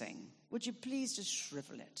this thing? Would you please just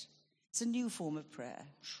shrivel it? It's a new form of prayer,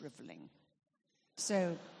 shriveling.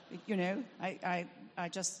 So, I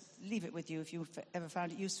just leave it with you if you've ever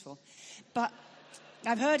found it useful. But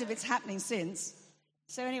I've heard of it's happening since.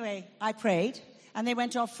 So anyway, I prayed, and they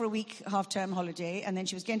went off for a week half-term holiday, and then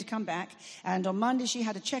she was going to come back. And on Monday, she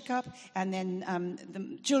had a checkup, and then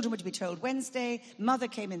the children were to be told Wednesday. Mother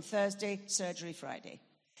came in Thursday, surgery Friday.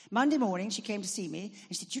 Monday morning, she came to see me,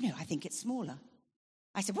 and she said, I think it's smaller.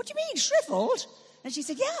 I said, what do you mean, shriveled? And she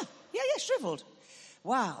said, yeah, shriveled.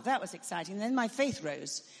 Wow, that was exciting. And then my faith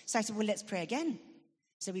rose. So I said, well, let's pray again.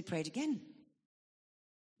 So we prayed again.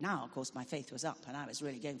 Now, of course, my faith was up, and I was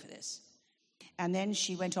really going for this. And then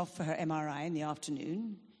she went off for her MRI in the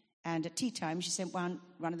afternoon. And at tea time, she sent one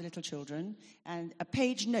of the little children and a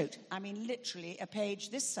page note. I mean, literally a page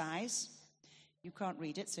this size. You can't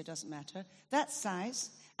read it, so it doesn't matter. That size.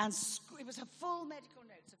 And it was a full medical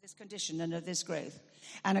notes of this condition and of this growth.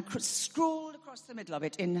 And scrawled across the middle of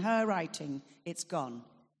it in her writing, it's gone.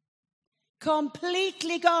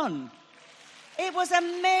 Completely gone. It was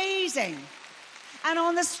amazing. And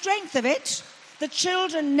on the strength of it, the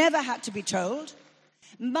children never had to be told.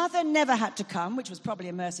 Mother never had to come, which was probably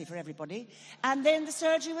a mercy for everybody. And then the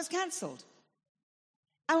surgery was cancelled.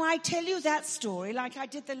 And I tell you that story like I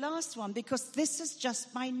did the last one because this is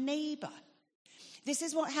just my neighbour. This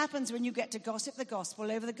is what happens when you get to gossip the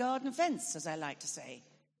gospel over the garden fence, as I like to say.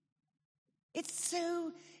 It's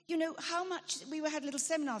so, how much, we had a little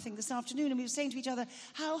seminar thing this afternoon and we were saying to each other,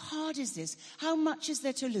 how hard is this? How much is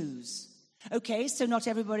there to lose? Okay, so not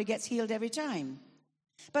everybody gets healed every time.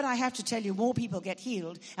 But I have to tell you, more people get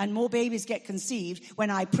healed and more babies get conceived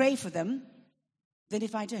when I pray for them than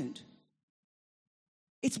if I don't.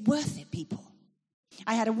 It's worth it, people.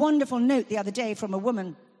 I had a wonderful note the other day from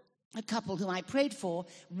a couple whom I prayed for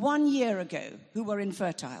 1 year ago who were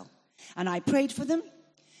infertile. And I prayed for them,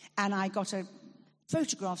 and I got a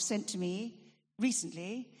photograph sent to me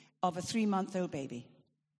recently of a 3-month-old baby.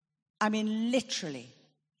 I mean, literally.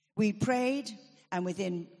 We prayed, and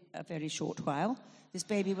within a very short while, this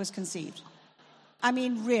baby was conceived. I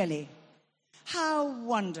mean, really. How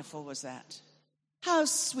wonderful was that? How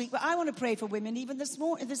sweet. Well, I want to pray for women even this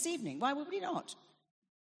evening. Why would we not?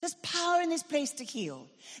 There's power in this place to heal.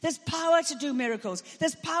 There's power to do miracles.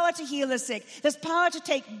 There's power to heal the sick. There's power to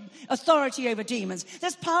take authority over demons.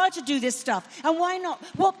 There's power to do this stuff. And why not?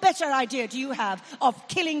 What better idea do you have of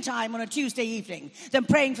killing time on a Tuesday evening than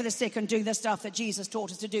praying for the sick and doing the stuff that Jesus taught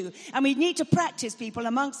us to do? And we need to practice, people,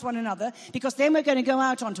 amongst one another, because then we're going to go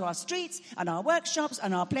out onto our streets and our workshops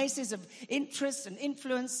and our places of interest and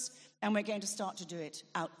influence, and we're going to start to do it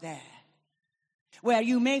out there, where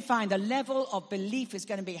you may find the level of belief is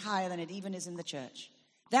going to be higher than it even is in the church.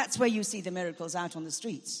 That's where you see the miracles out on the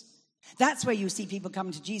streets. That's where you see people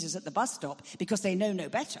come to Jesus at the bus stop because they know no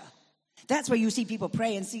better. That's where you see people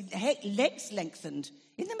pray and see legs lengthened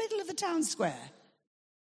in the middle of the town square.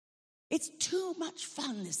 It's too much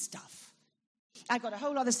fun, this stuff. I've got a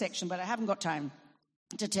whole other section, but I haven't got time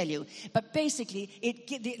to tell you. But basically,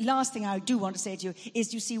 the last thing I do want to say to you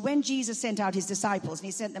is, you see, when Jesus sent out his disciples, and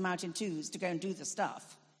he sent them out in twos to go and do the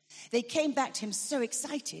stuff, they came back to him so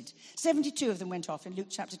excited. 72 of them went off in Luke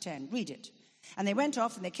chapter 10. Read it. And they went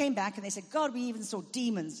off and they came back and they said, God, we even saw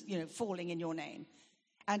demons, falling in your name.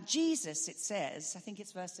 And Jesus, it says, I think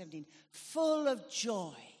it's verse 17, full of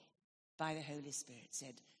joy by the Holy Spirit,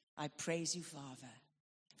 said, I praise you, Father,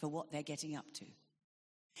 for what they're getting up to.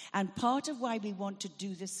 And part of why we want to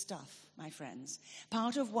do this stuff, my friends,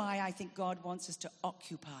 part of why I think God wants us to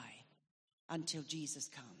occupy until Jesus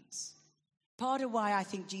comes, part of why I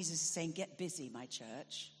think Jesus is saying, get busy, my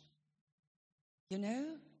church.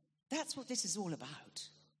 That's what this is all about.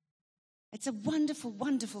 It's a wonderful,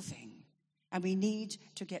 wonderful thing. And we need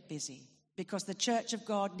to get busy, because the church of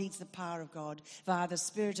God needs the power of God via the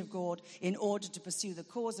Spirit of God in order to pursue the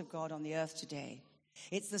cause of God on the earth today.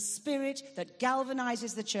 It's the Spirit that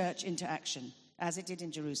galvanizes the church into action, as it did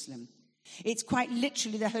in Jerusalem. It's quite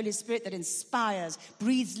literally the Holy Spirit that inspires,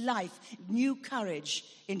 breathes life, new courage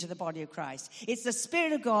into the body of Christ. It's the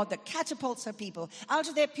Spirit of God that catapults her people out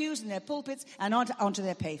of their pews and their pulpits and onto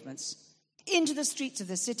their pavements, into the streets of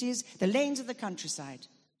the cities, the lanes of the countryside,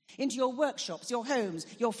 into your workshops, your homes,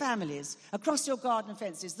 your families, across your garden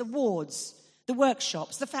fences, the wards, the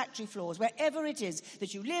workshops, the factory floors, wherever it is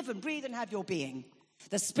that you live and breathe and have your being.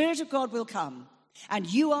 The Spirit of God will come,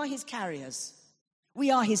 and you are his carriers. We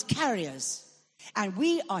are his carriers, and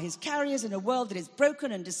we are his carriers in a world that is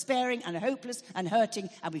broken and despairing and hopeless and hurting,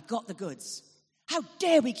 and we've got the goods. How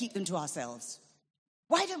dare we keep them to ourselves?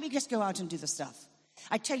 Why don't we just go out and do the stuff?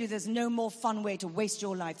 I tell you, there's no more fun way to waste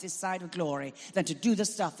your life this side of glory than to do the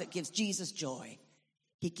stuff that gives Jesus joy.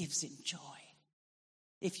 He gives him joy.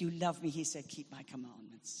 If you love me, he said, keep my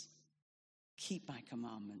commandments. Keep my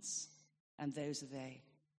commandments. And those are they.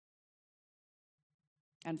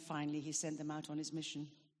 And finally, he sent them out on his mission.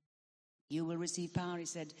 You will receive power, he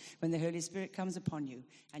said, when the Holy Spirit comes upon you,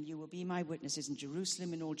 and you will be my witnesses in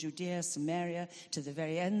Jerusalem, in all Judea, Samaria, to the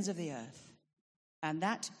very ends of the earth. And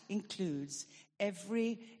that includes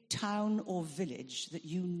every town or village that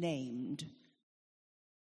you named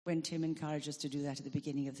when Tim encouraged us to do that at the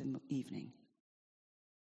beginning of the evening.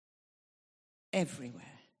 Everywhere.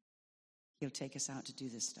 He'll take us out to do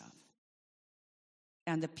this stuff.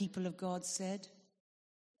 And the people of God said,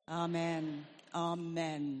 Amen,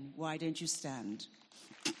 amen. Why don't you stand?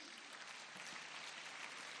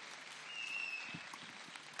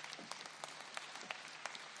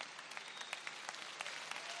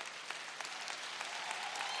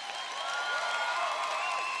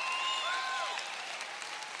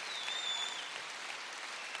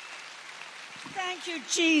 Thank you,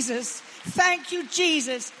 Jesus. Thank you,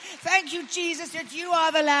 Jesus. Thank you, Jesus, that you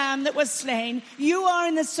are the Lamb that was slain. You are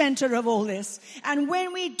in the center of all this. And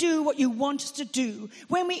when we do what you want us to do,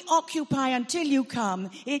 when we occupy until you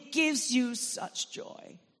come, it gives you such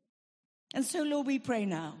joy. And so, Lord, we pray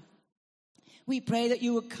now. We pray that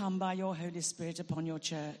you would come by your Holy Spirit upon your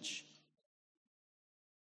church.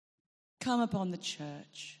 Come upon the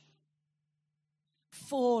church.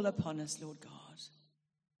 Fall upon us, Lord God.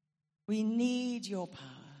 We need your power.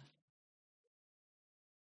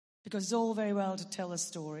 Because it's all very well to tell the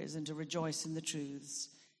stories and to rejoice in the truths.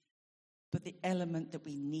 But the element that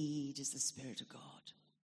we need is the Spirit of God.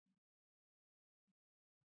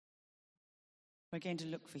 We're going to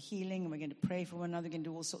look for healing, and we're going to pray for one another, we're going to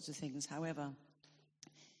do all sorts of things. However,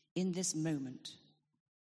 in this moment,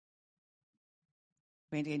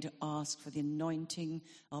 we're going to ask for the anointing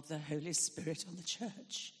of the Holy Spirit on the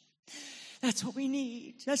church. That's what we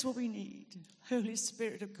need. That's what we need. Holy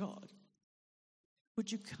Spirit of God,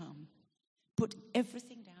 would you come? Put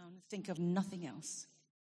everything down. Think of nothing else.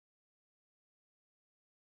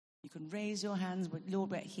 You can raise your hands, but Lord,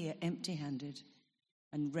 we're here empty-handed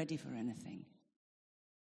and ready for anything.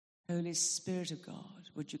 Holy Spirit of God,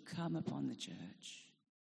 would you come upon the church?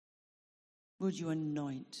 Would you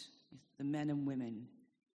anoint the men and women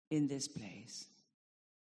in this place?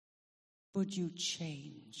 Would you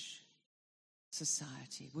change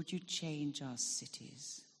society? Would you change our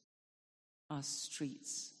cities, our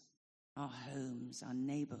streets, our homes, our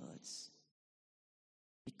neighborhoods?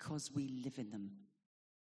 Because we live in them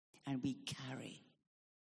and we carry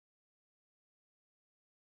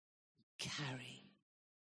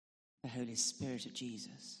the Holy Spirit of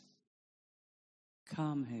Jesus.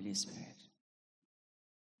 Come, Holy Spirit.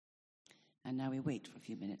 And now we wait for a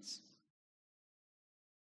few minutes.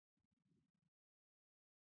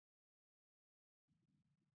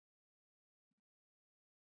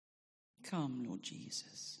 Come, Lord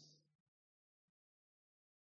Jesus.